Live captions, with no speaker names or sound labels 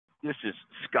This is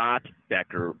Scott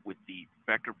Becker with the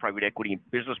Becker Private Equity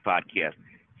and Business Podcast.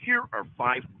 Here are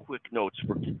 5 quick notes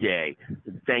for today,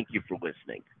 and thank you for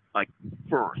listening.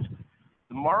 First,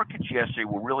 the markets yesterday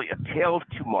were really a tale of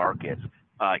two markets.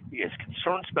 As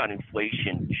concerns about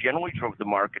inflation generally drove the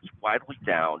markets widely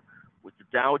down, with the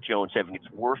Dow Jones having its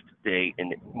worst day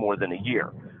in more than a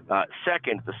year.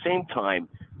 Second, at the same time,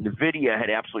 NVIDIA had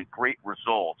absolutely great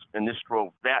results, and this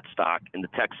drove that stock and the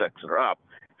tech sector up.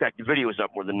 In fact, NVIDIA was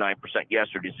up more than 9%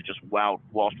 yesterday, so just wowed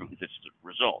Wall Street with its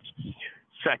results.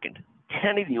 Second,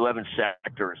 10 of the 11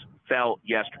 sectors fell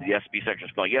yesterday. The S&P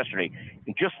sectors fell yesterday,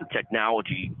 and just the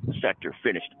technology sector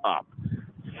finished up.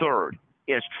 Third,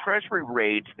 as Treasury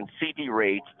rates and CD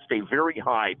rates stay very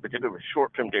high, particularly with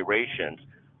short-term durations,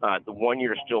 the 1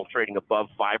 year is still trading above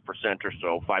 5% or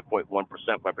so, 5.1%,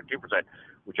 5.2%,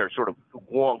 which are sort of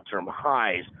long-term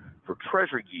highs for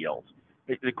Treasury yields.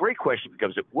 The great question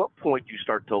becomes, at what point do you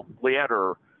start to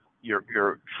ladder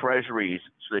your treasuries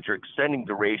so that you're extending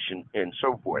duration and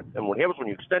so forth? And what happens when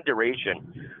you extend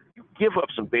duration, you give up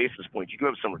some basis points, you give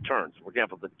up some returns. For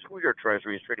example, the 2-year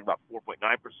treasury is trading about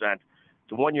 4.9%,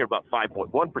 the 1 year about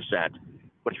 5.1%.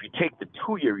 But if you take the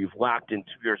 2 year, you've locked in 2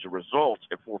 years of results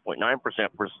at 4.9%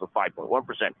 versus the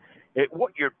 5.1%. At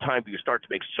what year time do you start to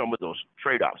make some of those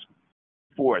trade-offs?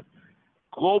 Fourth,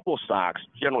 global stocks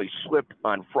generally slipped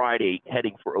on Friday,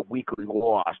 heading for a weekly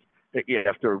loss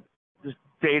after this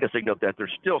data signaled that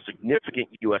there's still significant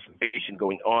U.S. inflation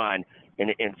going on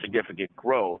and significant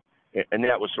growth, and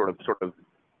that was sort of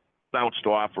bounced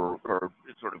off or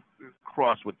sort of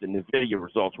crossed with the NVIDIA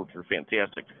results, which are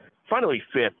fantastic. Finally,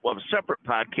 fifth, we'll have a separate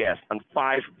podcast on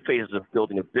 5 phases of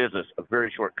building a business, a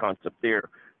very short concept there.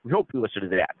 We hope you listen to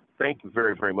that. Thank you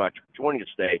very, very much for joining us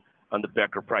today on the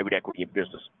Becker Private Equity and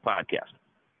Business Podcast.